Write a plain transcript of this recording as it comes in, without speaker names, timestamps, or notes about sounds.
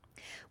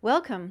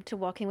Welcome to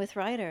Walking with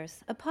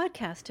Writers, a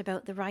podcast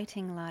about the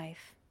writing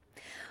life.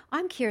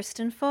 I'm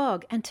Kirsten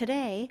Fogg, and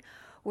today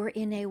we're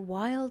in a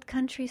wild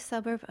country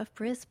suburb of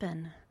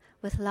Brisbane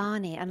with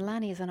Lani. And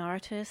Lani is an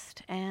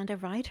artist and a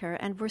writer,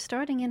 and we're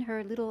starting in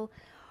her little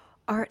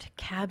art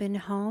cabin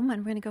home,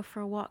 and we're going to go for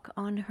a walk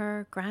on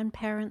her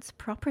grandparents'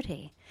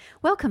 property.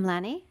 Welcome,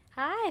 Lani.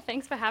 Hi,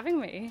 thanks for having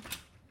me.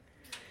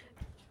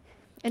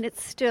 And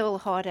it's still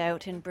hot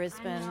out in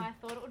Brisbane. I know, I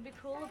thought it would be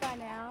cooler by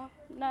now.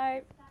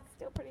 No,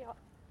 still pretty hot.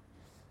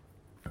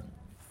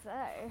 So,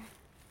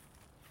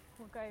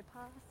 we'll go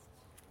past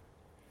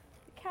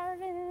the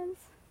caravans.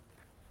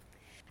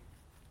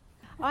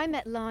 I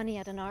met Lani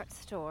at an art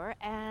store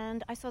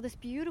and I saw this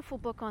beautiful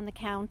book on the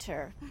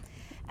counter,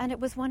 and it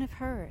was one of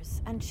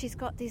hers, and she's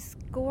got these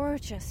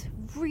gorgeous,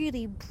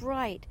 really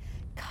bright,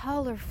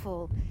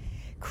 colourful,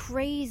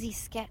 crazy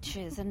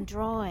sketches and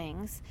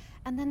drawings,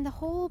 and then the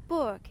whole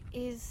book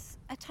is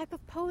a type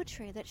of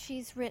poetry that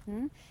she's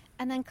written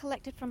and then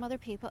collected from other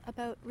people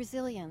about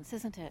resilience,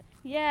 isn't it?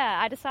 Yeah,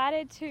 I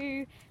decided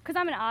to, because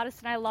I'm an artist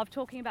and I love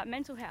talking about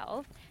mental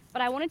health,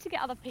 but I wanted to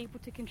get other people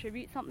to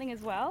contribute something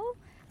as well.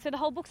 So the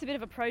whole book's a bit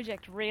of a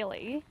project,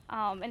 really,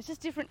 and it's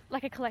just different,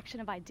 like a collection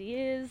of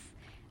ideas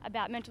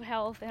about mental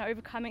health and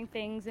overcoming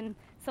things and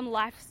some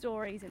life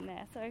stories in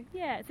there. So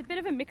yeah, it's a bit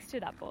of a mixture,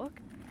 that book.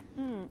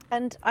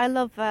 And I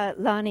love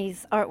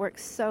Lani's artwork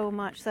so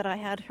much that I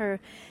had her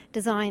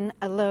design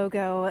a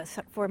logo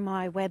for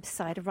my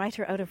website, a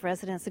writer out of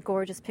residence, a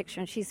gorgeous picture,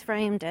 and she's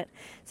framed it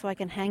so I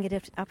can hang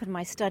it up in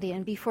my study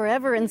and be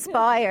forever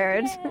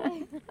inspired.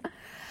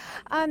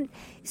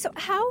 So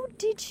how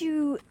did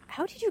you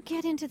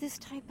get into this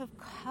type of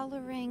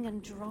colouring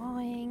and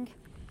drawing?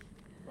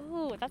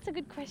 Oh, that's a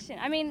good question.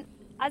 I mean,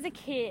 as a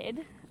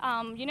kid,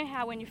 you know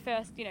how when you're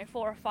first,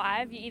 4 or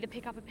 5, you either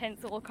pick up a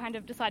pencil or kind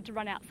of decide to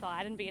run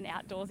outside and be an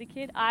outdoorsy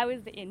kid. I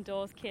was the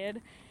indoors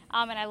kid,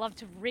 and I loved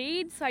to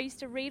read, so I used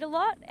to read a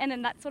lot, and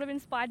then that sort of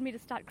inspired me to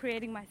start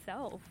creating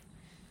myself.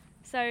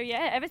 So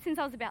yeah, ever since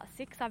I was about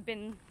 6, I've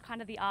been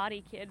kind of the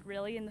arty kid,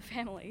 really, in the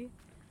family.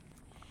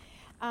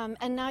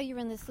 And now you're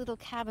in this little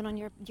cabin on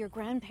your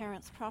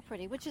grandparents'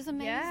 property, which is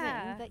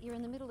amazing that you're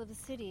in the middle of the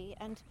city,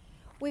 and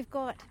we've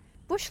got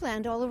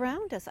bushland all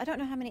around us. I don't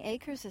know how many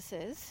acres this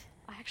is.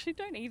 I actually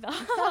don't either.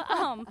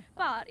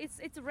 But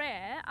it's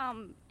rare.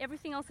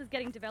 Everything else is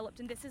getting developed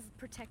and this is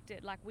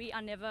protected. Like, we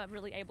are never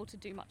really able to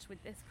do much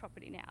with this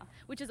property now,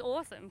 which is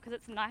awesome because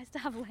it's nice to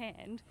have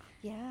land.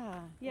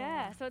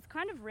 Yeah. So it's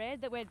kind of rare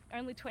that we're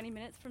only 20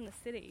 minutes from the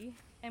city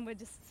and we're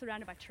just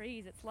surrounded by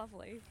trees. It's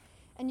lovely.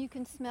 And you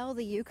can smell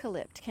the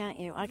eucalypt, can't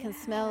you? I can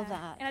smell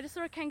that. And I just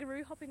saw a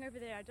kangaroo hopping over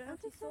there. I don't know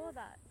if you saw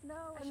that. No,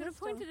 I should have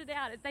pointed it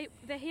out.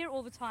 They're here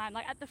all the time.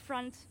 Like, at the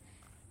front,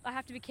 I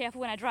have to be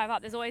careful when I drive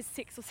up. There's always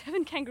 6 or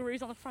 7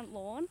 kangaroos on the front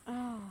lawn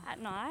at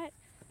night.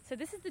 So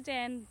this is the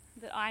den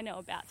that I know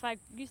about. So I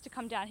used to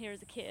come down here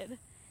as a kid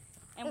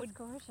and would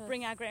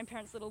bring our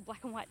grandparents' little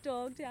black and white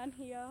dog down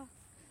here.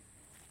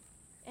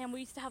 And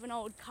we used to have an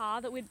old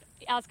car that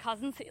our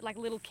cousins, like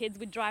little kids,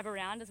 would drive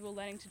around as we were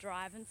learning to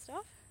drive and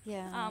stuff.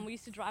 Yeah. We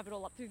used to drive it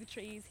all up through the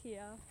trees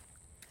here.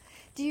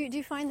 Do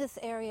you find this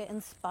area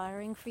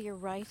inspiring for your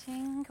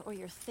writing or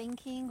your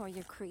thinking or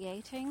your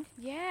creating?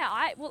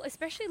 Yeah, well,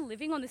 especially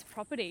living on this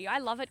property. I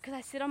love it because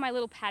I sit on my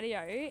little patio,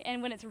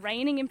 and when it's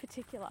raining in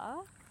particular,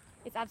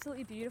 it's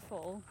absolutely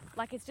beautiful.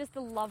 Like, it's just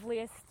the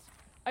loveliest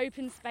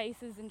open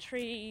spaces and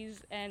trees,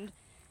 and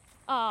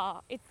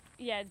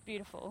it's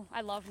beautiful.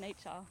 I love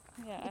nature.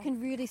 Yeah. You can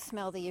really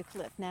smell the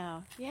eucalypt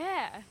now.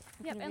 Yeah.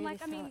 Yep. And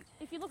really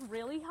if you look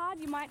really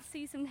hard, you might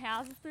see some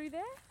houses through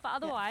there, but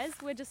otherwise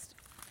we're just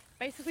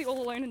basically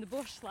all alone in the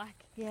bush. Like,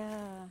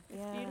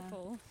 it's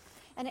beautiful.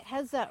 And it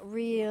has that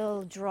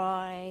real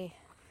dry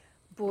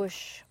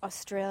bush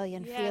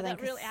Australian feeling. Yeah,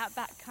 that real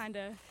outback kind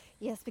of.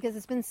 Yes, because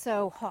it's been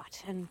so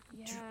hot and,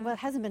 well, it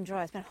hasn't been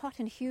dry. It's been hot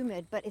and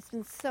humid, but it's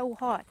been so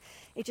hot.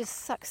 It just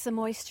sucks the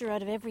moisture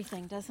out of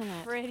everything, doesn't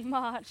it? Pretty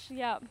much,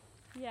 yep.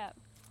 Yeah,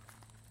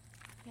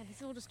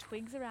 there's all just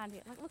twigs around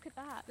here. Like, look at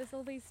that. There's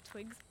all these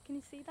twigs. Can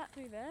you see that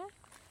through there?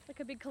 Like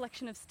a big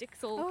collection of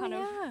sticks all kind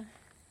of...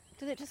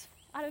 Did it just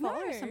I don't fall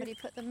know. or somebody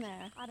put them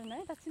there? I don't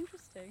know. That's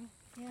interesting.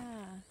 Yeah.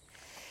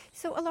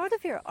 So a lot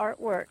of your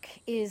artwork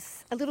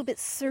is a little bit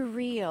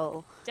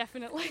surreal.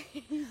 Definitely,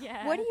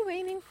 yeah. What are you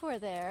aiming for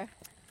there?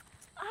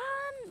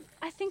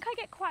 I think I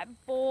get quite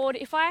bored.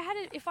 If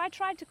I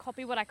tried to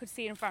copy what I could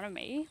see in front of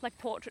me, like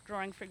portrait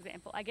drawing, for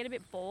example, I get a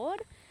bit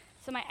bored.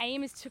 So my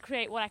aim is to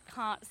create what I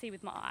can't see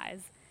with my eyes,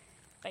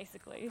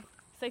 basically.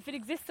 So if it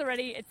exists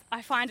already,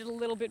 I find it a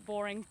little bit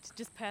boring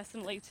just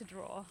personally to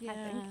draw, I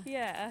think.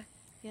 Yeah.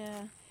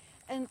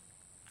 And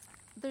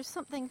there's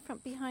something from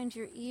behind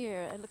your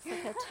ear. It looks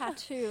like a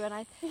tattoo, and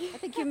I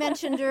think you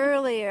mentioned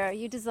earlier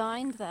you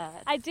designed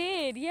that. I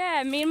did,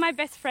 yeah. Me and my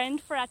best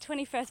friend, for our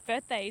 21st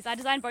birthdays, I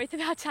designed both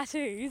of our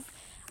tattoos.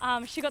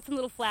 She got some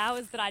little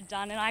flowers that I'd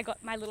done, and I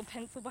got my little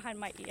pencil behind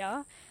my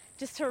ear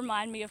just to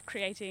remind me of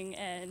creating,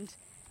 and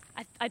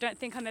I don't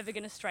think I'm ever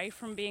going to stray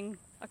from being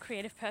a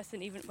creative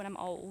person even when I'm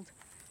old.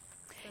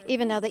 So,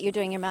 Even now that you're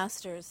doing your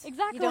masters.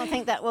 Exactly. You don't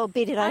think that will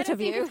beat it out of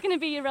you? I don't think it's going to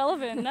be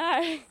irrelevant,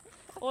 no.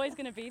 Always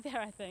going to be there,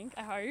 I think,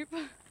 I hope.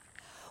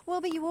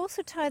 Well, but you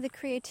also tie the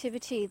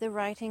creativity, the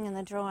writing and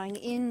the drawing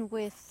in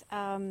with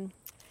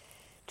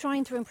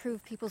trying to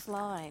improve people's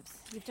lives.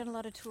 You've done a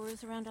lot of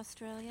tours around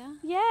Australia?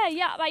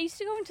 Yeah. I used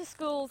to go into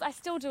schools, I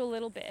still do a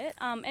little bit,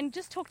 and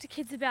just talk to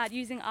kids about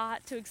using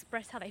art to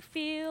express how they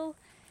feel,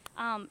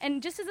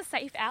 and just as a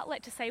safe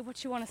outlet to say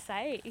what you want to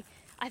say.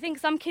 I think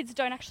some kids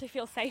don't actually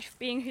feel safe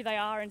being who they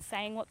are and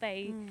saying what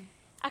they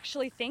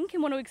actually think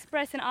and want to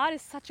express, and art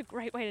is such a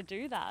great way to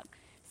do that.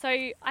 So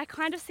I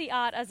kind of see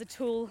art as a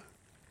tool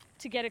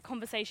to get a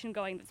conversation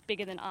going that's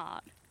bigger than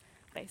art,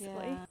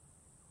 basically. Yeah.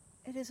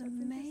 It is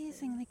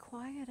amazingly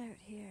quiet out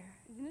here.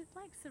 Isn't it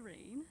like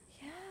serene?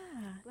 Yeah.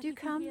 Like Do you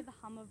come? Can hear the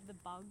hum of the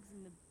bugs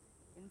and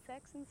the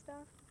insects and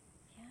stuff.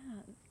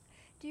 Yeah.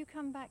 Do you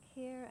come back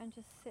here and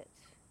just sit?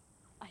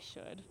 I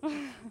should.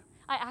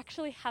 I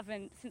actually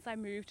haven't since I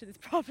moved to this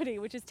property,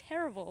 which is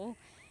terrible.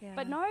 Yeah.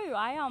 But no,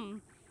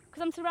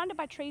 because I'm surrounded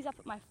by trees up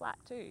at my flat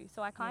too,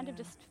 so I kind of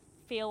just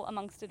feel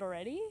amongst it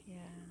already. Yeah.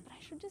 But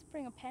I should just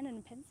bring a pen and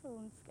a pencil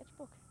and a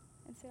sketchbook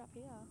and sit up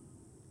here.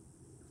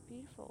 It's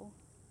beautiful.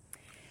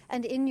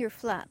 And in your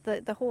flat,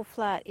 the whole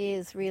flat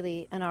is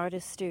really an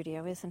artist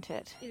studio, isn't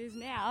it? It is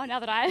now.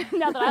 Now that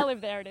I live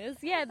there, it is.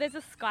 Yeah, there's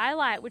a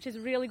skylight which is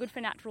really good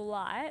for natural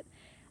light,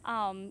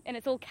 and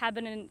it's all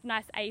cabin and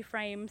nice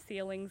A-frame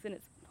ceilings, and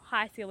it's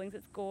high ceilings.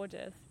 It's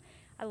gorgeous.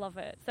 I love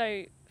it.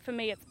 So for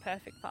me, it's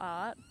perfect for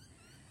art.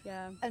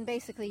 Yeah. And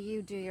basically,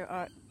 you do your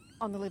art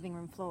on the living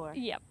room floor.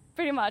 Yep,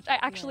 pretty much. I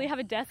actually have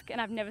a desk,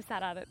 and I've never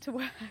sat at it to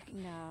work.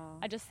 No.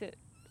 I just sit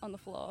on the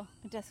floor.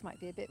 The desk might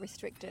be a bit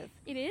restrictive.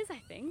 It is, I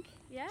think.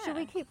 Yeah. Should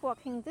we keep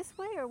walking this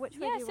way, or which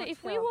way do you so want if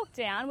to we go? walk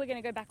down, we're going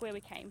to go back where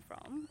we came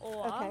from.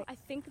 Or Okay. I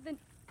think that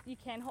you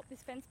can hop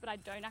this fence, but I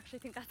don't actually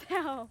think that's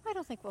how. I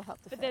don't think we'll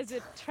hop the But fence.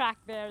 there's a track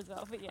there as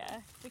well. But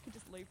yeah, we could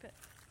just loop it.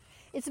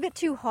 It's a bit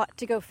too hot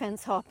to go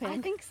fence hopping. I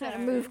think so.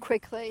 And move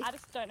quickly. I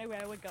just don't know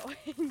where we're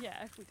going.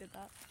 Yeah, if we did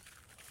that.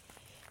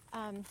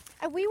 And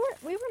we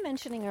were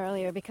mentioning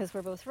earlier, because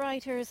we're both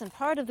writers, and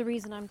part of the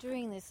reason I'm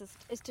doing this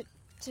is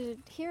to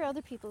hear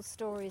other people's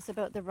stories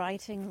about the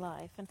writing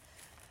life. And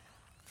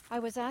I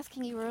was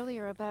asking you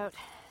earlier about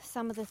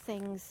some of the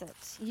things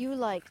that you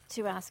like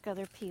to ask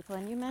other people,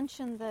 and you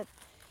mentioned that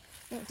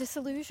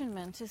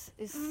disillusionment is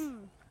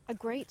a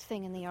great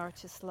thing in the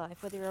artist's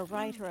life, whether you're a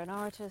writer, an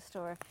artist,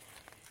 or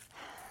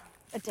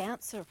a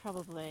dancer,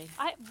 probably.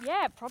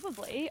 Yeah,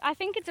 probably. I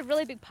think it's a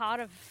really big part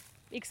of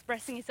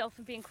expressing yourself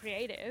and being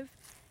creative,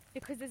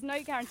 because there's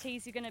no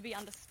guarantees you're going to be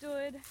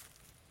understood.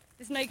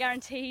 There's no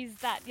guarantees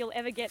that you'll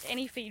ever get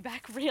any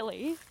feedback,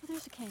 really. Well,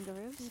 there's a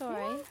kangaroo.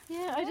 Sorry.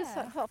 Yeah, I just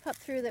hop up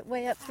through the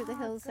way up through the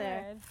hills good.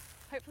 there.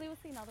 Hopefully we'll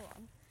see another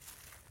one.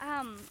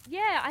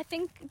 I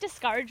think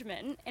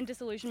discouragement and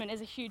disillusionment is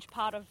a huge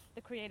part of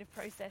the creative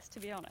process, to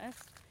be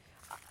honest.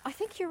 I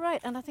think you're right,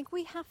 and I think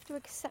we have to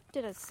accept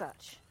it as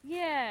such.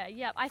 Yeah.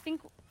 I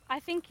think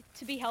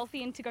to be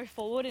healthy and to go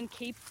forward and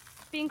keep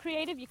being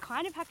creative, you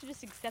kind of have to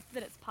just accept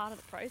that it's part of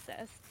the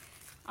process.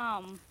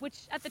 Which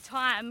at the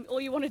time, all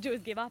you want to do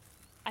is give up,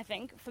 I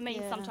think. For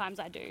me, sometimes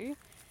I do.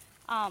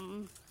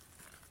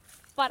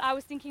 But I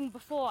was thinking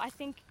before, I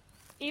think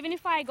even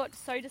if I got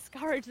so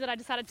discouraged that I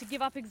decided to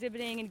give up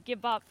exhibiting and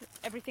give up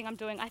everything I'm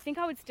doing, I think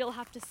I would still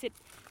have to sit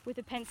with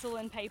a pencil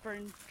and paper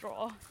and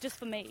draw, just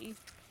for me.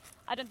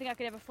 I don't think I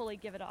could ever fully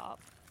give it up.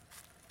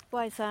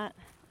 Why is that?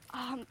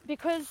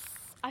 Because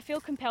I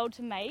feel compelled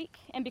to make,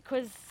 and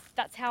because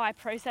that's how I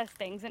process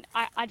things, and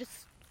I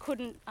just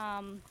couldn't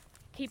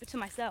keep it to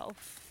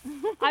myself.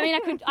 I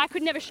mean, I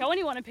could never show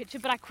anyone a picture,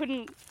 but I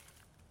couldn't.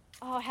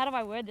 Oh, how do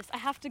I word this? I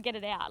have to get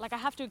it out. Like, I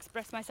have to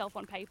express myself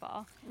on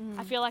paper.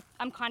 I feel like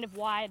I'm kind of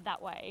wired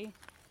that way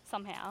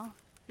somehow.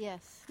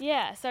 Yes.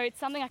 Yeah, so it's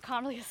something I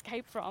can't really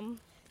escape from.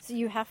 So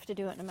you have to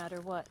do it no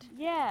matter what.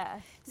 Yeah.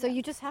 So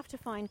you just have to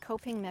find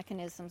coping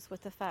mechanisms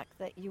with the fact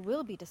that you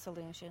will be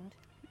disillusioned.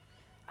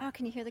 Oh,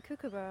 can you hear the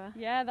kookaburra?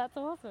 Yeah, that's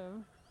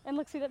awesome. And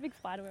look, see that big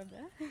spider web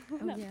there?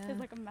 Oh, yeah. There's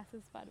like a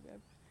massive spider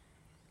web.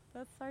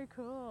 That's so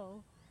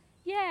cool.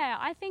 Yeah,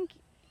 I think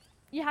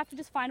you have to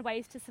just find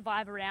ways to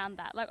survive around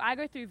that. Like, I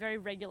go through very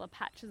regular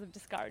patches of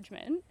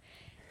discouragement,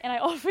 and I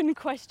often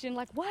question,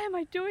 like, why am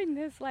I doing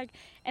this? Like,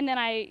 and then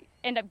I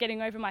end up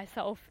getting over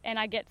myself, and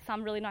I get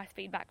some really nice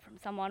feedback from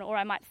someone, or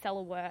I might sell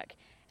a work,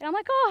 and I'm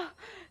like, oh,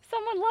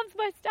 someone loves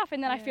my stuff,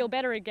 and then I feel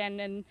better again,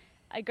 and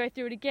I go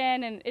through it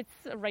again, and it's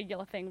a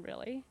regular thing,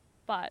 really.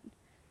 But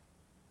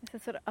it's a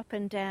sort of up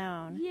and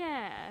down.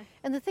 Yeah.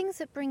 And the things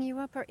that bring you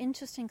up are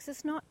interesting,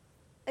 because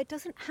it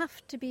doesn't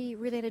have to be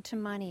related to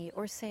money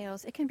or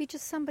sales. It can be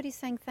just somebody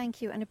saying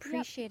thank you and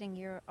appreciating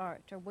your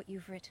art or what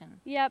you've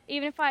written. Yep.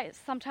 Even if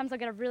sometimes I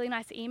get a really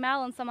nice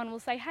email and someone will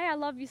say, hey, I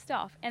love your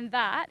stuff. And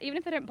that, even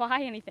if they don't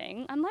buy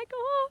anything, I'm like,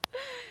 oh,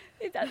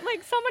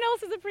 like someone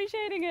else is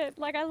appreciating it.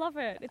 Like, I love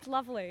it. It's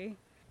lovely.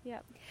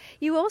 Yep.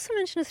 You also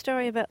mentioned a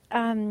story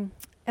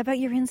about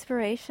your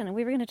inspiration, and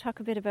we were going to talk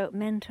a bit about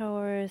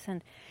mentors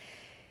and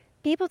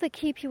People that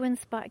keep you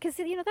inspired, because,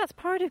 that's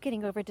part of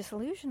getting over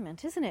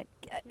disillusionment, isn't it?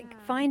 Yeah.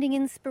 Finding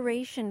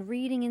inspiration,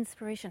 reading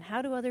inspiration.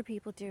 How do other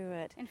people do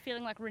it? And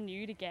feeling like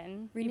renewed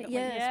again. Renewed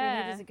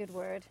is a good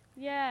word.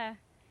 Yeah.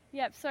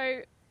 Yep.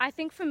 So I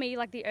think for me,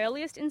 like the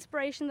earliest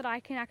inspiration that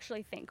I can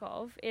actually think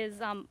of is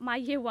my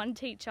year 1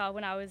 teacher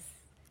when I was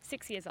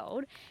 6 years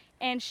old.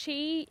 And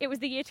it was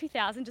the year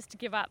 2000, just to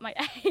give up my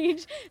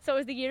age. So it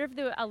was the year of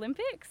the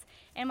Olympics.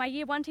 And my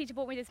year 1 teacher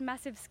bought me this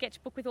massive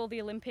sketchbook with all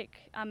the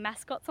Olympic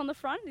mascots on the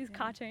front, these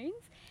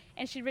cartoons.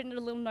 And she'd written a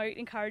little note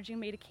encouraging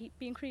me to keep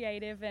being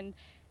creative. And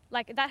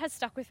like that has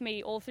stuck with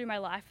me all through my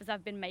life as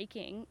I've been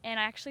making. And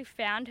I actually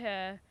found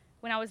her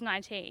when I was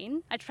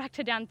 19. I tracked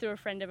her down through a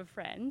friend of a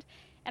friend.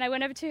 And I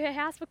went over to her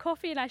house for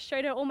coffee and I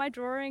showed her all my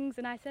drawings.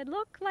 And I said,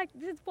 look, like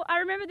this is I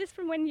remember this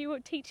from when you were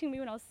teaching me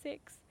when I was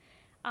 6.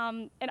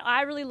 And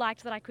I really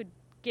liked that I could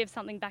give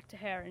something back to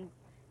her and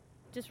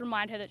just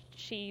remind her that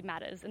she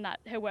matters and that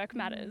her work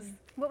matters.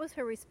 What was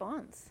her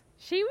response?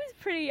 She was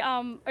pretty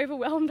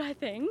overwhelmed, I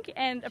think,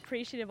 and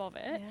appreciative of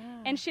it.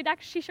 Yeah. And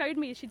she showed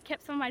me she'd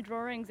kept some of my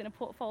drawings in a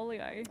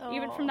portfolio,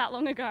 even from that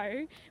long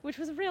ago, which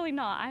was really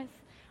nice.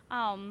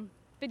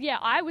 But yeah,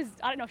 I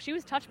don't know if she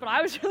was touched, but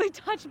I was really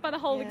touched by the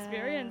whole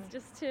experience,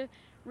 just to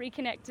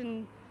reconnect.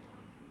 And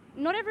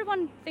not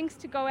everyone thinks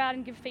to go out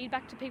and give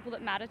feedback to people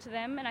that matter to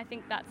them, and I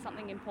think that's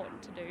something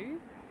important to do.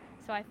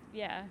 So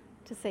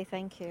to say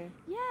thank you.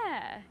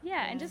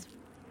 Yeah, and just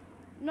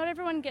not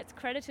everyone gets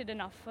credited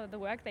enough for the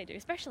work they do,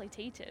 especially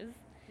teachers.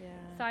 Yeah.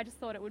 So I just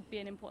thought it would be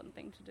an important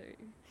thing to do.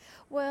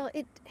 Well,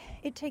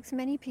 it takes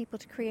many people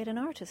to create an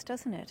artist,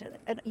 doesn't it?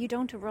 And you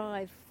don't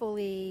arrive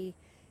fully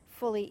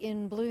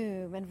in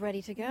bloom and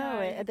ready to go.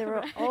 No, there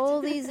correct. are all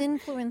these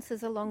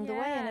influences along the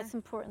way, and it's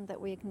important that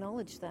we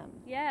acknowledge them.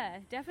 Yeah,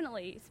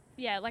 definitely.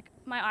 Yeah, like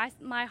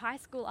my high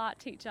school art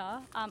teacher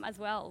as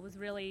well was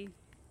really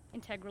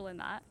integral in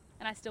that,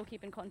 and I still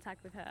keep in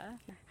contact with her.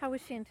 How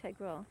was she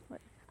integral?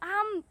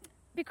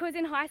 Because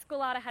in high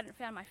school art I hadn't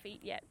found my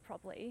feet yet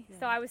properly,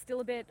 so I was still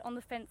a bit on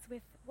the fence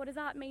with what does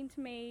art mean to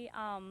me,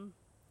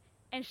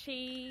 and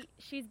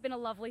she's been a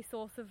lovely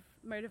source of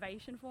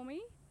motivation for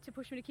me to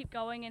push me to keep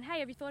going. And hey,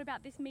 have you thought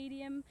about this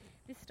medium,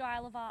 this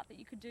style of art that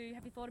you could do?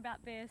 Have you thought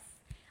about this?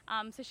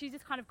 So she's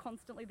just kind of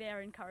constantly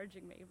there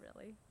encouraging me,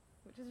 really,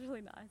 which is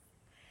really nice.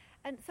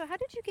 And so how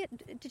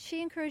did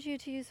she encourage you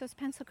to use those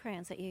pencil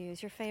crayons that you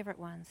use, your favourite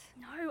ones?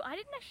 No, I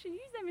didn't actually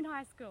use them in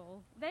high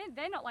school.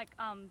 They're not like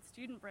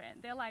student brand,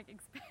 they're like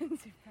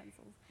expensive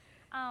pencils.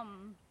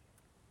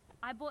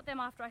 I bought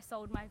them after I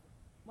sold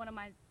one of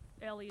my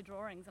earlier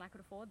drawings and I could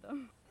afford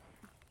them.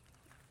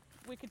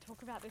 We could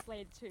talk about this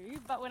later too,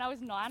 but when I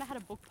was 9 I had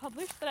a book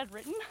published that I'd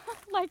written.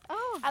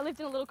 I lived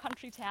in a little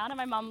country town and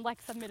my mum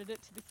submitted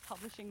it to this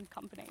publishing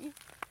company,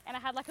 and I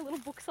had like a little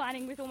book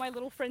signing with all my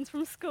little friends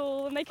from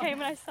school, and they came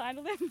and I signed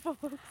all their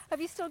books.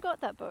 Have you still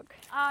got that book?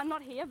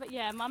 Not here, but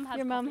yeah, Mum has.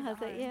 Your mum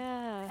has it,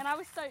 yeah. And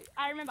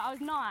I remember I was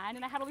 9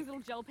 and I had all these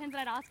little gel pens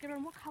and I'd ask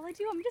everyone, what colour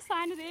do you want me to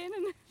sign it in?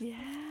 And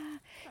yeah.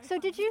 So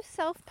did you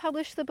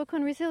self-publish the book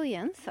on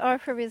resilience, or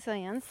for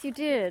resilience? You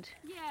did?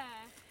 Yeah,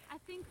 I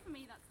think for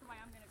me that's the way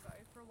I'm going to go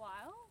for a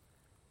while.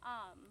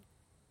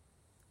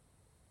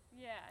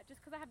 Yeah, just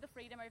because I have the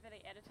freedom over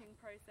the editing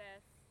process.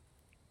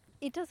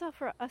 It does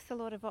offer us a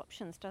lot of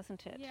options,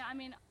 doesn't it? Yeah, I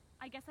mean,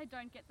 I guess I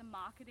don't get the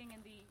marketing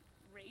and the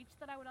reach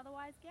that I would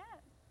otherwise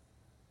get.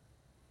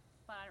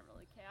 But I don't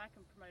really care, I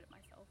can promote it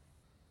myself.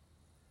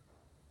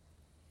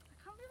 I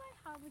can't believe I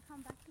hardly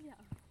come back here.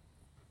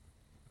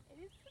 It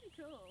is pretty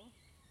cool.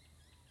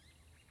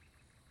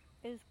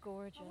 It is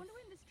gorgeous. I wonder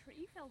when this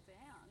tree fell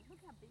down. Look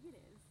how big it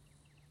is.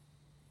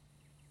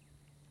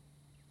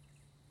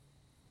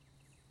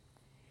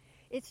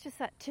 It's just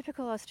that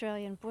typical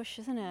Australian bush,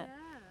 isn't it? Yeah.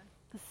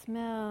 The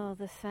smell,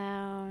 the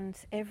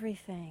sounds,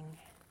 everything.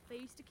 They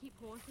used to keep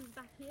horses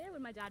back here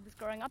when my dad was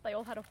growing up. They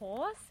all had a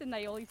horse, and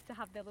they all used to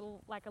have their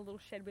little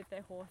shed with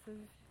their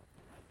horses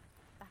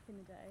back in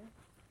the day.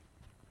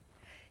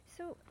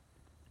 So,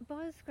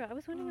 Bosgra, I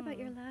was wondering about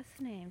your last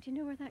name. Do you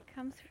know where that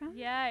comes from?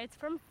 Yeah, it's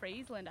from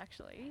Friesland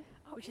actually,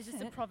 which is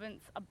just a it?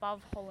 province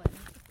above Holland.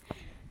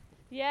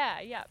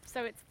 Yeah.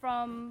 So it's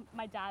from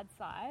my dad's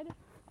side,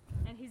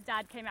 and his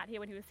dad came out here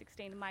when he was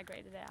 16 and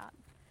migrated out.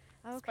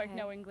 Okay. Spoke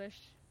no English,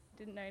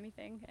 didn't know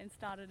anything, and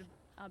started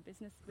a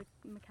business with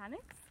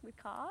mechanics, with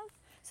cars.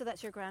 So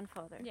that's your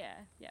grandfather? Yeah.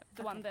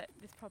 The one that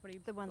this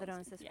property. The one that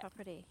belongs owns to. this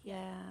property.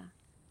 Yeah.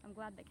 I'm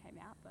glad they came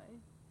out though.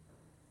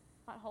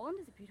 But Holland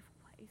is a beautiful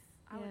place.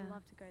 I would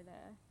love to go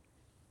there.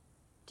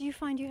 Do you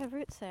find you have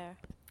roots there?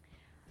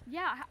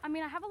 Yeah, I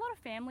mean, I have a lot of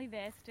family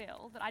there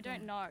still that I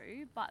don't know,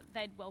 but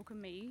they'd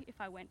welcome me if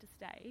I went to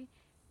stay.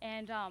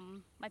 And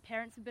my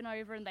parents have been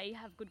over and they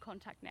have good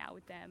contact now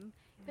with them.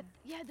 Yeah. But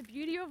yeah, the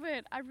beauty of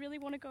it, I really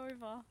want to go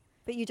over.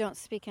 But you don't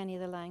speak any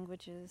of the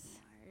languages?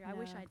 No, I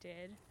wish I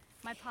did.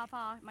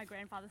 My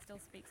grandfather still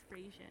speaks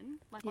Frisian.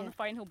 Like on the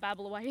phone he'll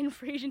babble away in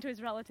Frisian to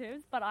his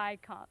relatives, but I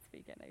can't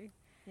speak any.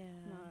 Yeah.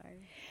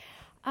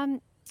 No.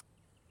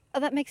 Oh,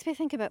 that makes me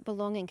think about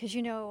belonging, because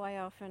I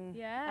often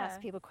Yeah.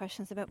 ask people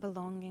questions about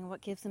belonging,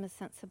 what gives them a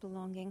sense of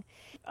belonging.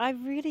 I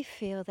really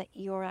feel that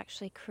you're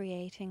actually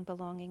creating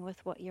belonging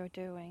with what you're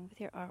doing, with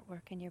your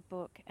artwork and your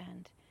book,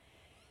 and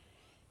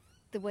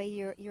the way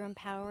you're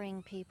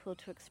empowering people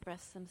to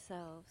express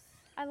themselves.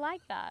 I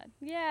like that.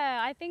 Yeah,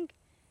 I think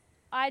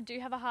I do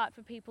have a heart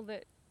for people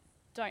that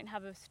don't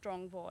have a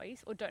strong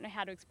voice or don't know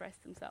how to express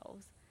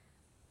themselves.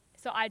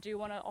 So I do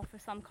want to offer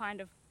some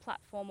kind of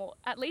platform, or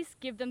at least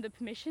give them the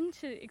permission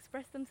to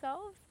express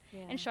themselves,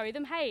 and show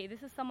them, hey,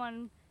 this is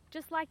someone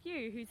just like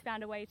you who's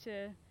found a way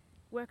to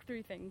work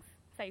through things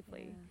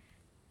safely. Yeah.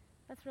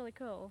 That's really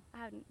cool. I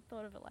hadn't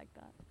thought of it like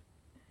that.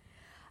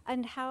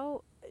 And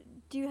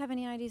do you have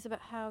any ideas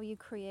about how you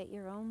create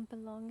your own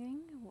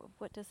belonging?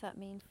 What does that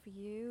mean for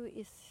you?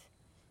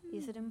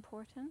 Is it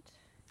important?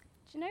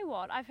 Do you know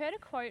what? I've heard a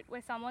quote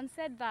where someone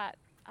said that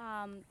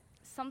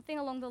something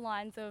along the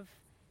lines of,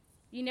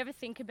 you never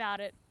think about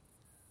it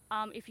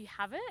if you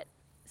have it.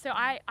 So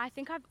I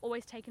think I've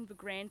always taken for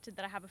granted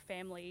that I have a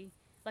family,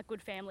 like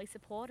good family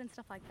support and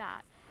stuff like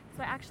that.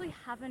 So I actually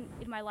haven't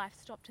in my life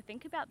stopped to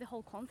think about the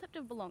whole concept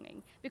of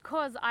belonging,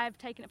 because I've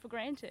taken it for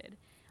granted.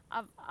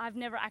 I've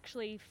never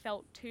actually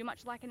felt too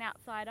much like an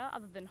outsider,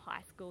 other than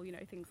high school,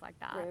 things like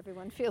that. Where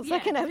everyone feels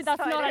like an outsider.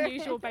 That's not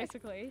unusual,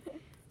 basically.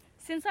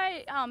 Since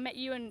I met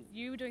you and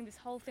you were doing this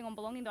whole thing on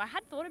belonging, though, I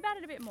had thought about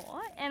it a bit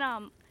more, and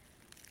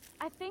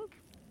I think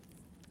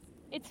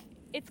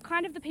it's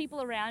kind of the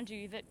people around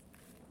you that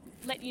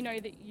let you know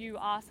that you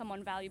are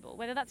someone valuable,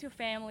 whether that's your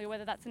family or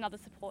whether that's another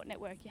support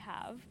network you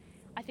have.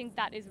 I think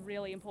that is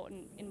really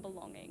important in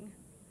belonging.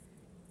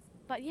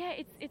 But yeah,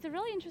 it's a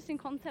really interesting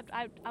concept.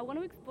 I want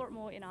to explore it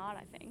more in art,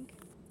 I think.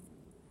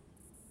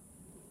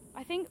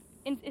 I think,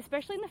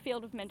 especially in the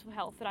field of mental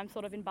health that I'm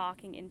sort of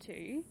embarking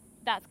into,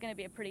 that's going to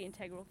be a pretty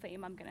integral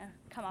theme I'm going to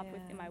come up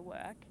with in my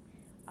work.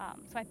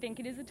 So I think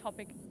it is a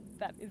topic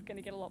that is going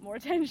to get a lot more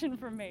attention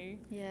from me.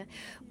 Yeah.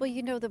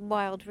 Well, the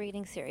Wild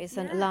Reading series,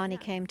 and Alana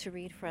came to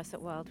read for us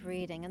at Wild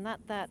Reading, and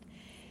that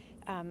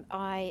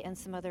I and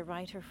some other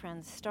writer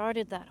friends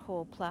started that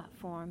whole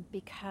platform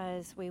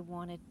because we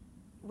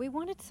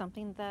wanted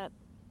something that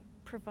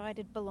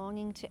provided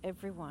belonging to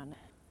everyone.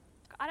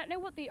 I don't know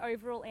what the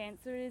overall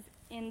answer is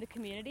in the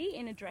community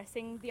in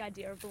addressing the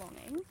idea of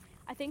belonging.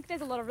 I think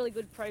there's a lot of really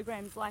good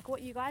programs like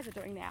what you guys are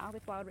doing now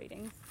with Wild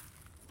Readings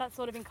that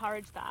sort of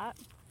encourage that.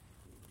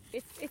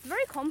 It's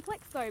very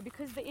complex though,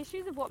 because the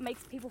issues of what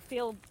makes people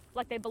feel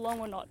like they belong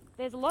or not,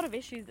 there's a lot of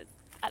issues that's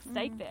at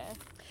stake there.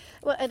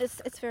 Well, and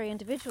it's very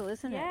individual,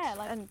 isn't it? Yeah,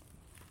 and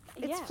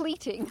it's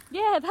fleeting.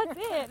 Yeah, that's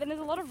it. And there's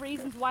a lot of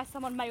reasons why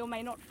someone may or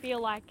may not feel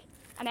like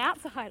an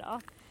outsider.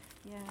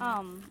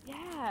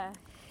 Yeah.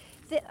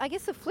 I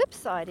guess the flip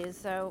side is,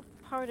 though,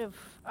 part of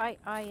I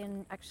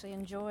actually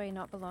enjoy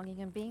not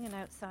belonging and being an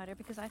outsider,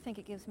 because I think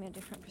it gives me a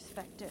different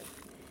perspective.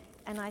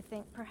 And I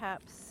think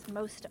perhaps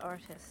most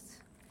artists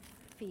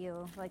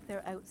feel like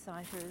they're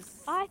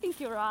outsiders. I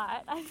think you're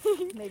right. I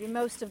think maybe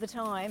most of the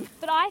time.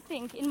 But I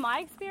think, in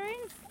my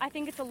experience, I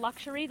think it's a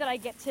luxury that I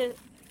get to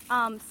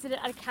sit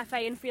at a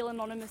cafe and feel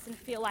anonymous and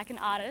feel like an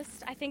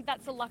artist. I think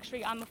that's a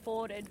luxury I'm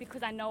afforded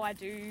because I know I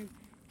do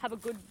have a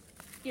good,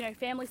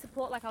 family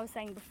support, like I was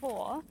saying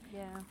before.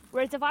 Yeah.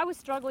 Whereas if I was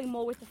struggling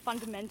more with the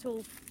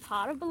fundamental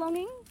part of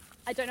belonging,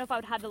 I don't know if I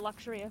would have the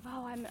luxury of,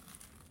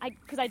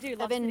 because I do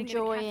love sitting in a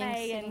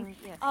cafe and,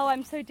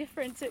 I'm so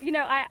different. So,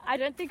 I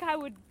don't think I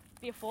would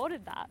be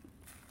afforded that.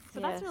 So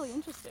that's really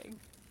interesting.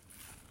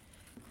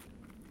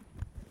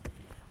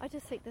 I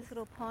just think this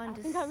little pond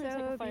is so beautiful. I think I'm going to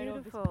take a photo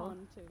beautiful. of this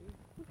pond too.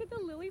 Look at the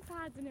lily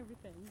pads and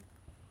everything.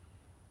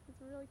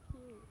 It's really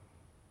cute.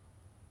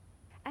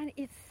 And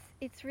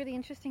it's really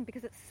interesting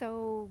because it's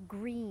so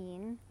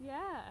green.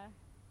 Yeah.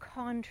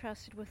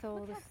 Contrasted with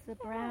all the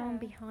brown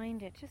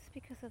behind it, just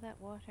because of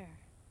that water.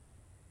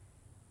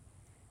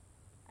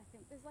 I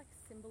think there's like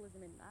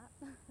symbolism in that.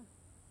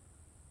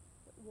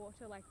 That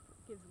water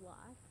gives life.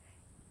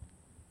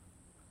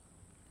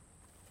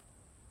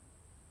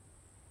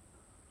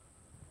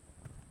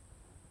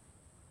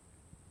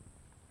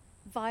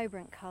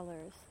 Vibrant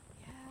colours.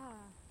 Yeah.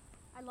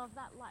 I love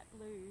that light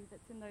blue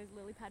that's in those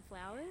lily pad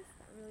flowers.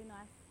 That really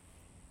nice,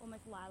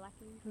 almost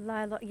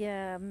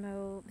lilac-y.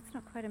 Mauve. It's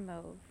not quite a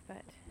mauve,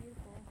 but...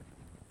 Beautiful.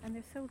 And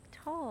they're so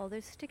tall.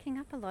 They're sticking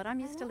up a lot.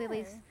 I'm used to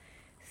lilies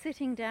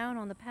sitting down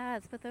on the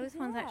pads, but those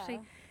ones actually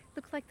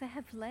look like they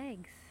have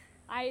legs.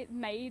 I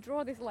may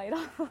draw this later.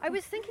 I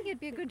was thinking it'd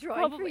be a good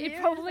drawing for you. It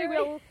probably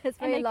will. It's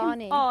very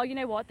Lani. Oh, you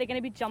know what? They're going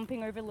to be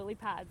jumping over lily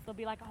pads. There'll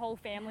be like a whole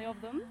family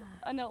of them,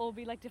 and they'll all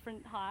be like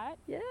different height.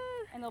 Yeah.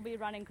 And they'll be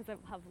running because they'll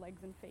have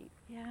legs and feet.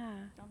 Yeah.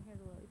 Jumping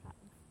over the lily pads.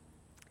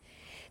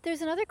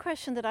 There's another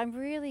question that I'm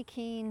really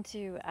keen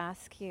to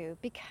ask you.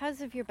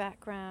 Because of your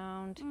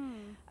background,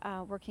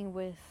 working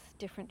with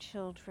different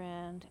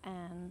children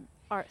and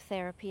art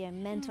therapy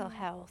and mental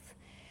health,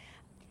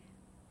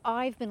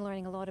 I've been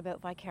learning a lot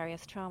about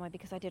vicarious trauma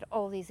because I did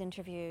all these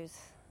interviews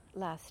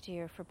last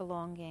year for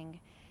Belonging,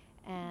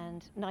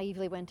 and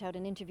naively went out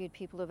and interviewed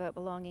people about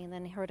belonging, and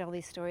then heard all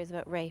these stories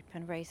about rape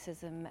and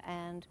racism.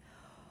 And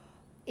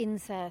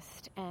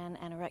incest and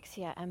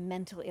anorexia and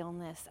mental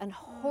illness and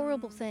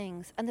horrible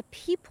things. And the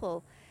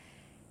people,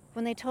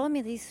 when they told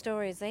me these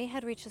stories, they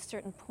had reached a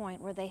certain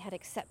point where they had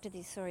accepted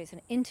these stories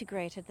and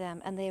integrated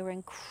them, and they were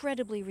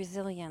incredibly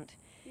resilient.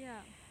 Yeah.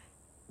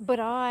 But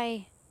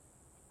I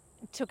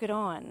took it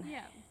on.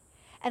 Yeah.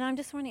 And I'm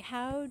just wondering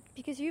how,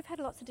 because you've had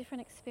lots of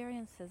different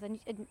experiences, and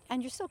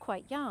you're still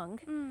quite young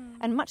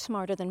and much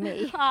smarter than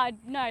me.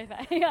 No, I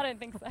don't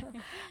think so.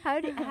 How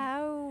do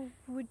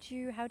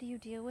you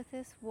deal with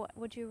this? What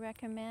would you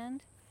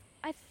recommend?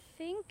 I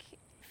think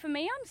for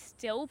me, I'm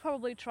still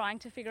probably trying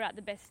to figure out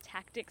the best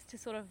tactics to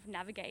sort of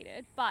navigate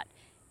it. But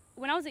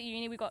when I was at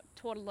uni, we got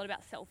taught a lot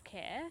about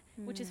self-care,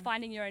 which is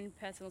finding your own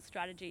personal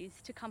strategies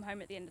to come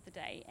home at the end of the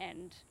day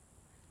and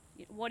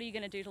what are you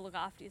going to do to look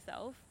after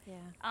yourself?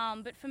 Yeah.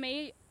 But for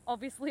me,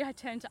 obviously, I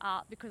turned to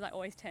art because I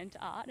always turn to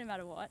art no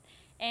matter what.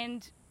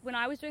 And when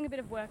I was doing a bit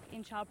of work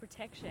in child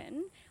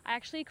protection, I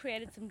actually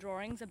created some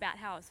drawings about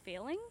how I was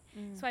feeling.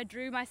 So I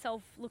drew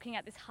myself looking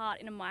at this heart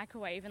in a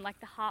microwave, and like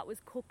the heart was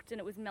cooked and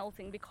it was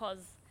melting because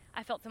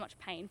I felt so much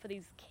pain for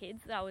these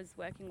kids that I was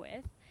working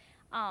with.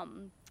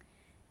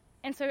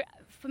 And so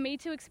for me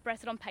to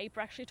express it on paper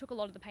actually took a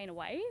lot of the pain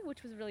away,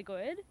 which was really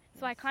good.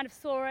 So I kind of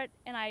saw it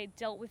and I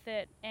dealt with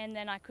it, and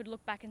then I could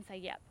look back and say,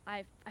 yep,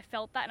 I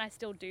felt that and I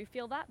still do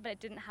feel that, but it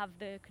didn't have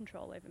the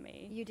control over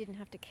me. You didn't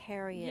have to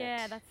carry it.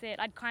 Yeah, that's it.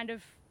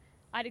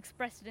 I'd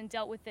expressed it and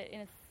dealt with it in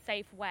a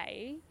safe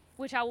way,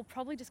 which I will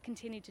probably just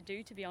continue to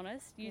do, to be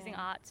honest, using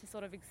art to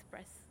sort of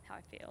express how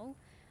I feel.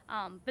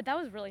 But that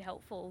was really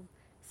helpful.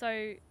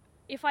 So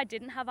if I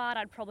didn't have art,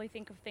 I'd probably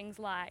think of things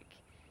like...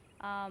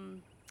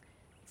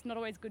 it's not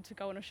always good to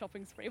go on a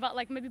shopping spree, but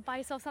like maybe buy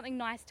yourself something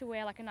nice to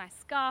wear, like a nice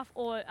scarf,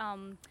 or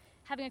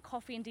having a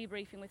coffee and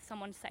debriefing with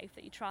someone safe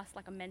that you trust,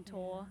 like a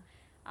mentor.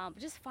 But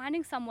just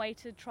finding some way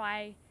to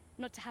try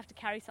not to have to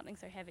carry something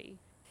so heavy.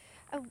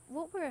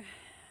 What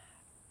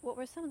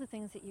were some of the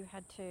things that you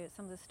had to,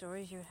 some of the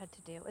stories you had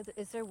to deal with?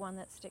 Is there one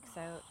that sticks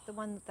out? The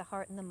one with the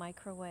heart in the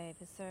microwave,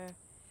 is there...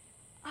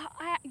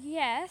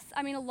 Yes,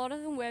 I mean a lot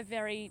of them were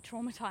very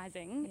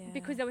traumatizing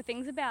because there were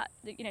things about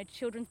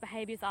children's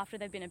behaviours after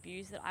they've been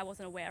abused that I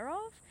wasn't aware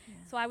of.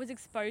 So I was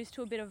exposed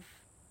to a bit of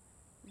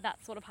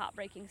that sort of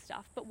heartbreaking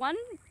stuff. But one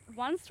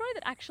story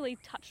that actually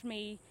touched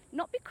me,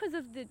 not because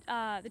of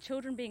the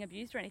children being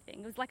abused or anything,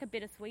 it was like a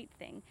bittersweet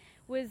thing,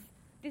 was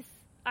this.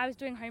 I was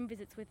doing home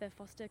visits with a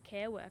foster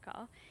care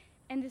worker,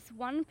 and this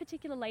one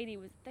particular lady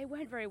they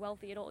weren't very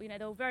wealthy at all.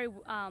 They were very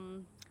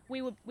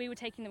we were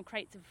taking them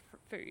crates of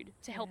food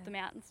to help them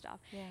out and stuff.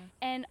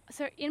 And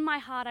so in my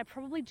heart, I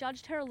probably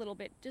judged her a little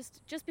bit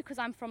just because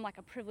I'm from like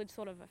a privileged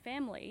sort of a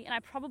family, and I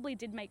probably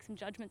did make some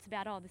judgments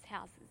about, oh, this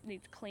house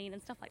needs clean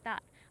and stuff like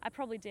that. I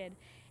probably did.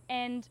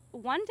 And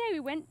one day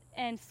we went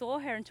and saw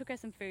her and took her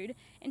some food,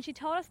 and she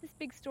told us this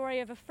big story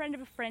of a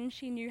friend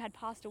she knew had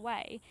passed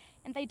away,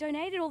 and they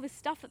donated all this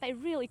stuff that they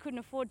really couldn't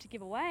afford to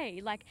give away.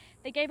 Like,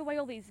 they gave away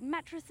all these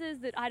mattresses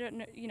that I don't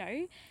know,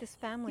 This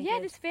family Yeah,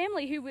 did. this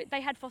family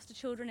they had foster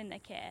children in their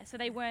care, so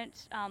they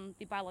weren't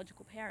the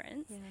biological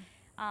parents.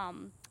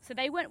 So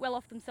they weren't well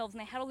off themselves,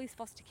 and they had all these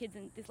foster kids,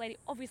 and this lady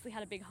obviously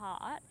had a big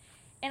heart.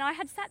 And I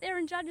had sat there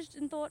and judged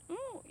and thought,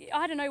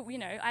 I don't know,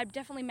 I've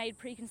definitely made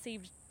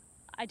preconceived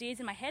ideas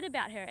in my head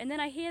about her, and then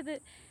I hear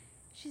that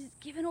she's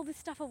given all this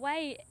stuff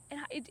away,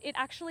 and it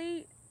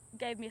actually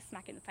gave me a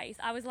smack in the face.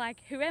 I was like,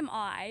 who am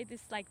I,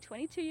 this like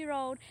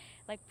 22-year-old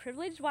like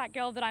privileged white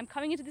girl, that I'm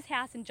coming into this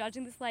house and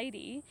judging this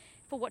lady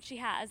for what she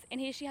has,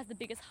 and here she has the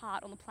biggest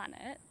heart on the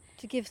planet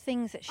to give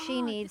things that she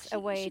needs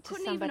away to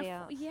somebody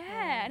else.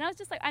 And I was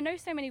just like, I know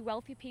so many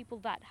wealthy people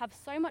that have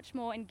so much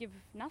more and give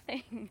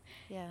nothing.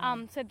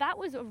 So that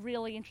was a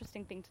really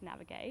interesting thing to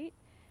navigate.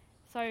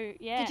 So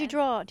yeah. Did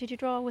you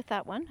draw with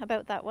that one,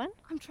 about that one?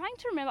 I'm trying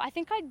to remember. I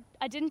think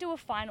I didn't do a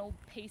final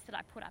piece that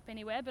I put up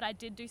anywhere, but I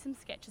did do some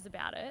sketches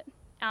about it.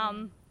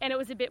 And it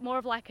was a bit more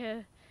of like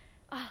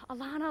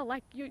Alana,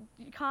 like you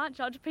can't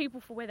judge people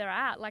for where they're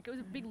at. Like, it was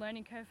a big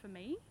learning curve for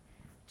me.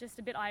 Just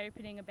a bit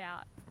eye-opening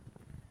about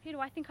who do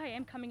I think I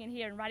am, coming in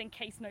here and writing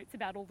case notes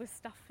about all this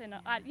stuff, and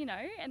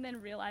and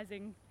then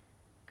realizing,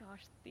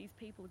 gosh, these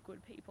people are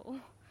good people.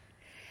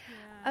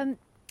 I'm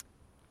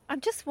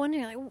just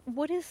wondering, like,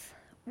 what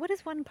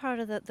is one part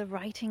of the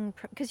writing,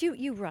 because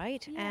you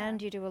write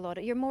and you do a lot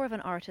of, you're more of an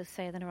artist,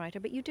 say, than a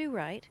writer, but you do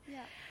write.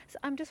 So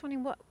I'm just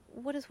wondering,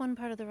 what is one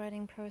part of the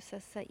writing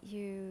process that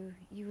you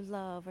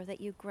love, or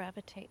that you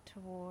gravitate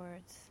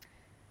towards?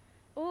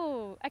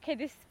 Oh, okay,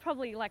 this is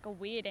probably like a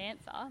weird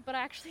answer, but I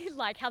actually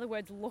like how the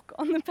words look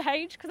on the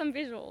page because I'm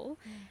visual.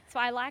 So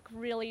I like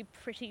really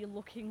pretty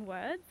looking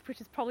words, which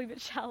is probably a bit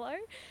shallow,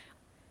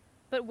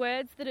 but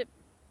words that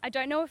I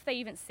don't know if they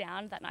even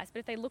sound that nice, but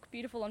if they look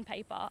beautiful on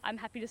paper, I'm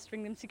happy to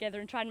string them together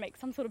and try and make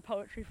some sort of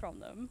poetry from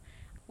them,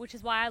 which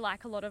is why I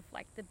like a lot of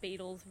like the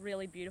Beatles'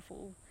 really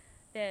beautiful,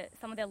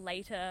 some of their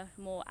later,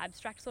 more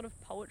abstract sort of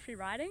poetry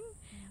writing.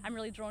 I'm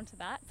really drawn to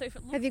that. So if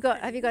it looks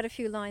have you got a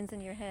few lines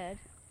in your head?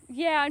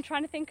 Yeah, I'm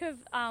trying to think of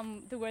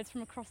the words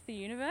from Across the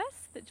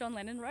Universe that John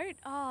Lennon wrote.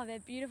 Oh, they're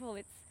beautiful.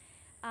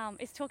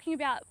 It's talking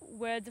about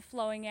words are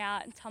flowing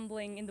out and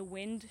tumbling in the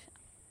wind.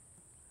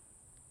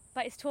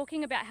 But it's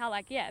talking about how,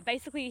 like, yeah,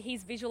 basically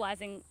he's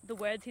visualizing the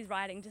words he's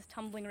writing just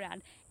tumbling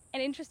around.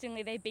 And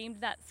interestingly, they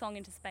beamed that song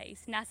into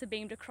space. NASA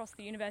beamed across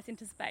the universe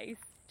into space,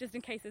 just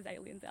in case there's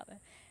aliens out there,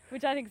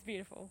 which I think is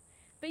beautiful.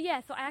 But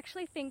yeah, so I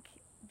actually think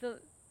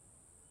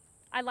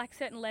I like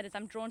certain letters.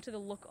 I'm drawn to the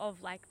look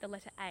of, like, the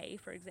letter A,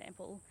 for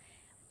example,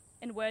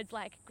 and words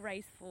like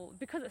graceful,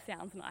 because it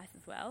sounds nice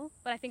as well,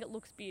 but I think it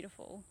looks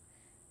beautiful.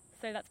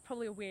 So that's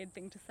probably a weird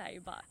thing to say,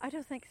 but I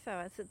don't think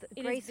so.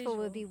 It Graceful is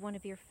would be one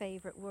of your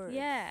favourite words.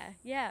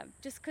 yeah,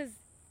 just because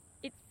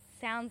it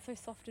sounds so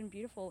soft and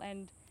beautiful.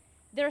 And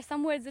there are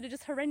some words that are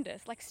just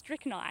horrendous, like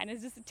strychnine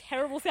is just a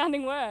terrible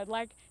sounding word.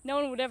 Like, no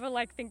one would ever,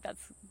 like, think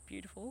that's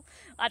beautiful.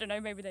 I don't know,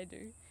 maybe they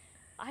do.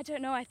 I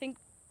don't know, I think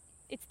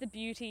it's the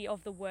beauty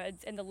of the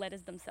words and the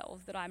letters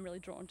themselves that I'm really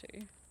drawn to,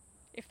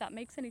 if that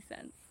makes any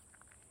sense.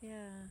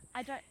 Yeah.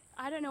 I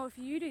don't know if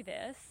you do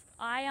this.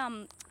 I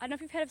don't know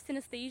if you've heard of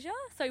synesthesia.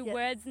 So Yep.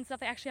 words and stuff,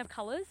 they actually have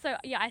colours. So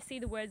yeah, I see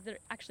the words that are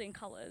actually in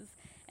colours,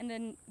 and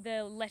then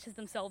the letters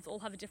themselves all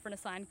have a different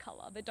assigned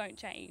colour that don't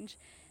change.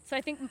 So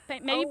I think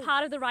maybe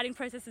part of the writing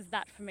process is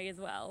that for me as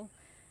well.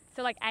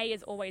 So like A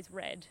is always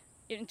red.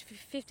 In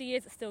 50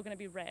 years, it's still going to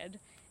be red.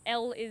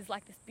 L is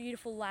like this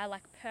beautiful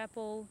lilac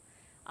purple.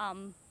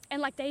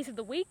 And like days of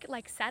the week,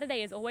 like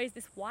Saturday is always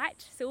this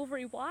white,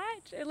 silvery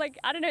white. Like,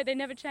 I don't know, they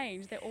never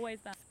change. They're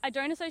always that. I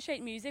don't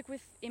associate music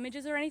with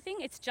images or anything.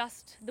 It's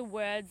just the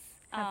words.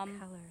 Have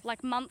colours.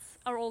 Like months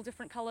are all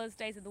different colours,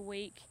 days of the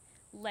week,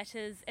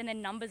 letters, and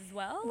then numbers as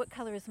well. What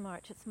colour is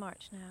March? It's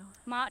March now.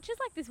 March is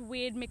like this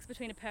weird mix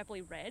between a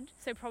purpley red.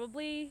 So it's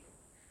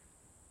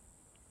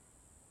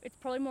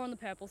probably more on the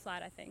purple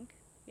side, I think.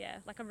 Yeah,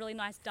 like a really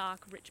nice dark,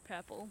 rich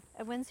purple.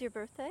 And when's your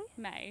birthday?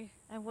 May.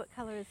 And what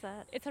colour is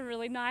that? It's a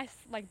really nice,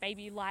 like,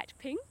 baby light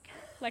pink.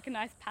 Like a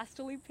nice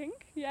pastel-y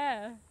pink.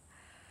 Yeah.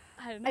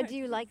 I don't know. And do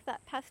you like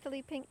that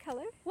pastel-y pink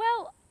colour?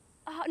 Well,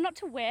 not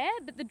to wear,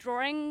 but the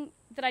drawing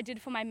that I did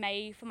for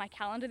my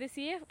calendar this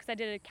year, because I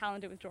did a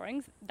calendar with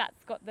drawings,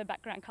 that's got the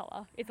background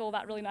colour. It's all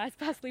that really nice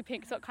pastel-y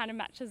pink, so it kind of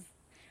matches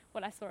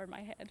what I saw in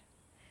my head.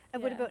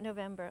 And what about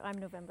November? I'm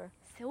November.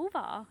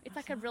 Silver. It's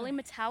like silver. a really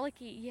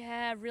metallic-y.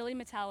 Yeah, really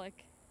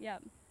metallic. Yeah.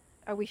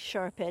 Are we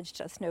sharp-edged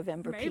us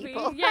November Maybe.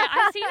 people? Yeah,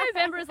 I see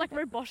November as like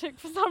robotic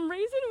for some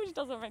reason, which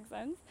doesn't make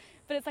sense.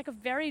 But it's like a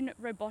very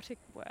robotic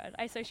word.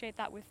 I associate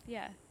that with,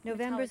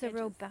 November's a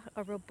metallic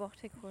edges.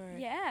 robotic word.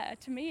 Yeah,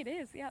 to me it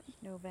is, yep.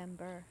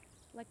 November.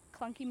 Like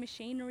clunky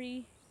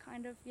machinery,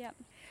 kind of, yep.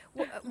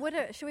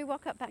 Should we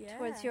walk up back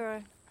towards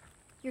your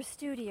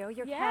studio,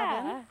 your Yeah.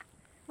 cabin?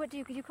 What do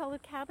you call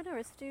it, a cabin or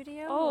a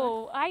studio?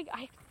 Oh, I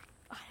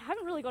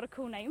haven't really got a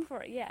cool name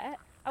for it yet.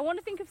 I want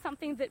to think of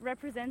something that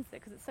represents it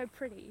because it's so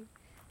pretty,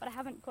 but I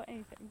haven't got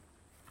anything.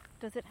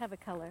 Does it have a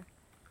colour?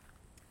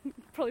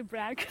 Probably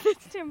brown because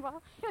it's timber.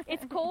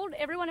 It's called,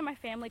 everyone in my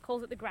family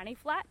calls it the granny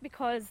flat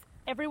because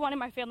everyone in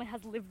my family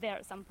has lived there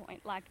at some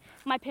point. Like,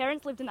 my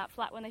parents lived in that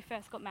flat when they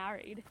first got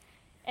married,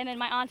 and then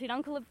my auntie and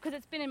uncle lived,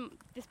 because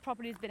this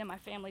property's been in my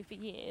family for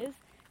years.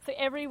 So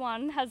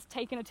everyone has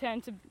taken a turn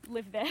to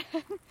live there.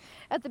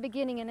 At the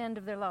beginning and end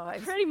of their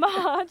lives. Pretty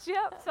much,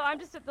 yep. So I'm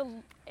just at the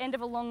end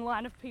of a long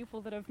line of people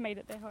that have made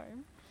it their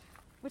home,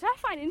 which I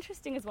find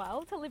interesting as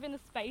well, to live in the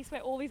space where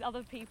all these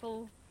other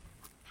people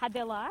had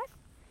their life.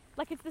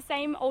 Like, it's the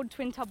same old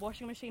twin tub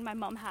washing machine my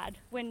mum had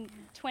when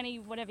 20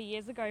 whatever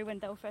years ago when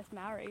they were first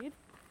married.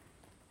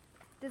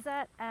 Does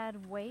that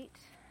add weight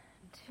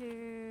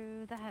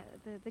to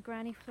the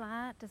granny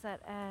flat? Does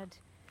that add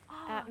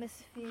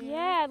atmosphere?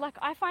 Yeah, like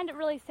I find it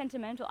really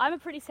sentimental. I'm a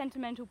pretty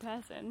sentimental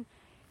person,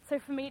 so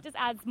for me it just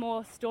adds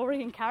more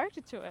story and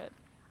character to it.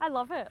 I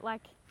love it.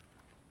 Like,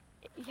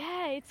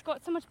 yeah, it's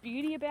got so much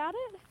beauty about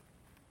it.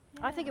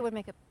 Yeah. I think it would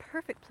make a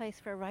perfect place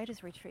for a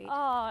writer's retreat.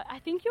 Oh, I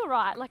think you're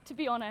right, like, to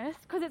be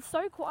honest, because it's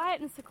so quiet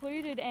and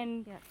secluded,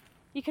 and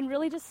you can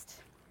really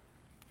just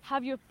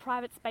have your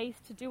private space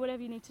to do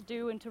whatever you need to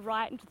do and to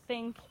write and to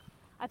think.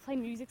 I play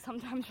music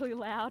sometimes really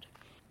loud.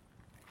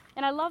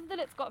 And I love that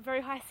it's got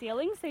very high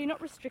ceilings, so you're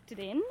not restricted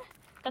in.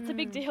 That's a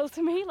big deal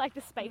to me. Like,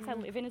 the space I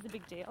live in is a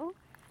big deal.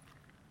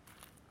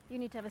 You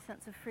need to have a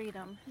sense of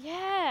freedom.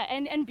 Yeah,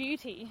 and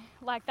beauty.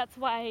 Like, that's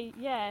why,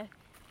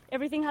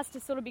 everything has to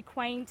sort of be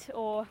quaint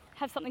or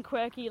have something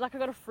quirky. Like, I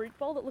got a fruit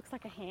bowl that looks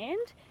like a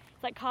hand.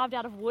 It's like carved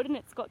out of wood and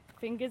it's got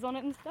fingers on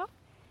it and stuff.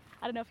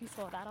 I don't know if you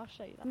saw that. I'll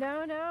show you that.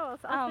 No.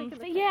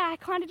 But yeah, I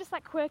kind of just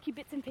like quirky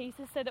bits and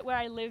pieces so that where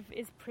I live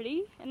is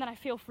pretty, and then I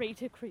feel free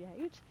to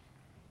create.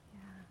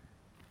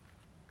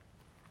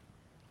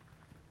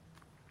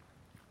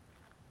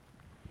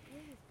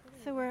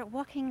 So we're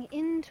walking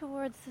in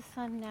towards the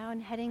sun now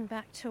and heading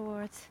back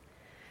towards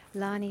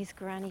Lani's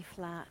granny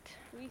flat.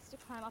 We used to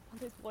climb up on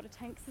those water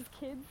tanks as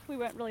kids. We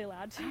weren't really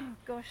allowed to. Oh,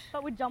 gosh.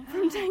 But we'd jump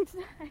from tank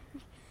to tank.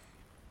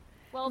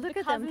 Well, look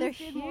the at them, they're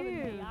did more than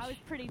me. huge. I was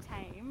pretty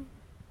tame.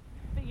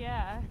 But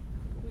yeah,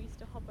 we used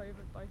to hop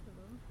over both of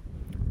them.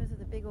 Those are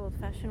the big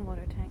old-fashioned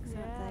water tanks,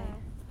 aren't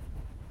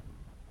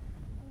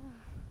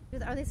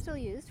they? Are they still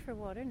used for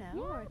water now?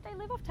 Yeah, or? they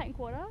live off tank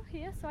water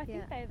here, so I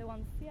think they're the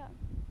ones,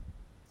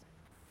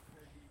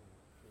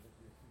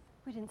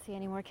 We didn't see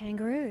any more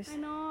kangaroos. I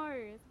know.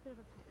 It's a bit of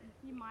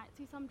a, you might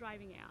see some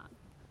driving out.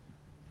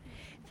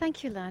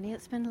 Thank you, Lani.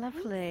 It's been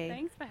lovely.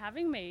 Thanks for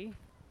having me.